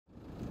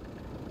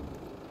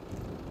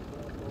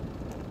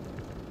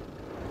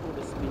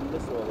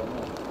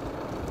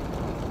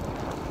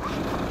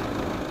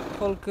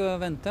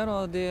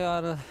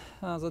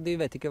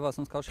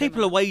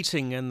People are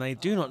waiting and they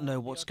do not know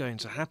what's going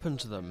to happen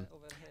to them.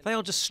 They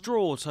are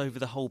distraught over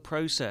the whole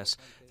process.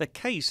 Their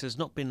case has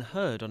not been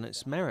heard on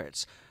its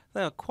merits.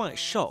 They are quite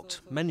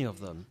shocked, many of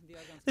them.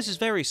 This is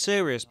very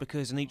serious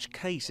because in each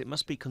case it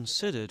must be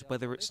considered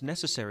whether it's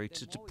necessary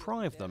to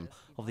deprive them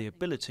of the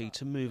ability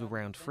to move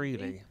around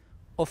freely.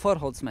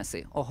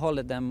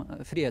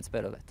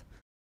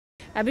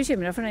 I'm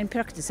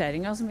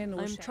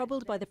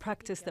troubled by the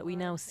practice that we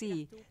now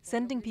see.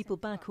 Sending people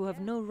back who have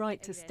no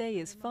right to stay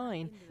is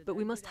fine, but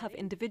we must have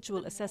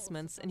individual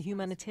assessments, and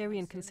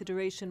humanitarian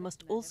consideration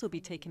must also be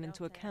taken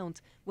into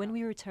account when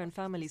we return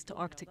families to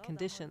Arctic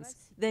conditions.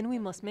 Then we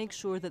must make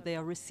sure that they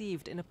are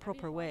received in a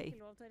proper way.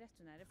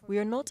 We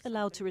are not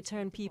allowed to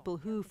return people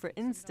who, for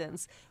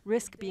instance,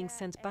 risk being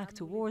sent back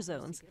to war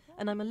zones,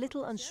 and I'm a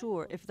little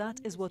unsure if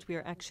that is what we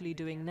are actually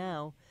doing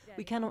now.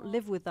 We cannot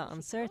live with that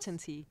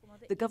uncertainty.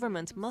 The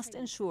government must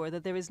ensure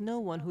that there is no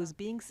one who is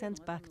being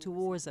sent back to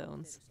war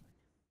zones.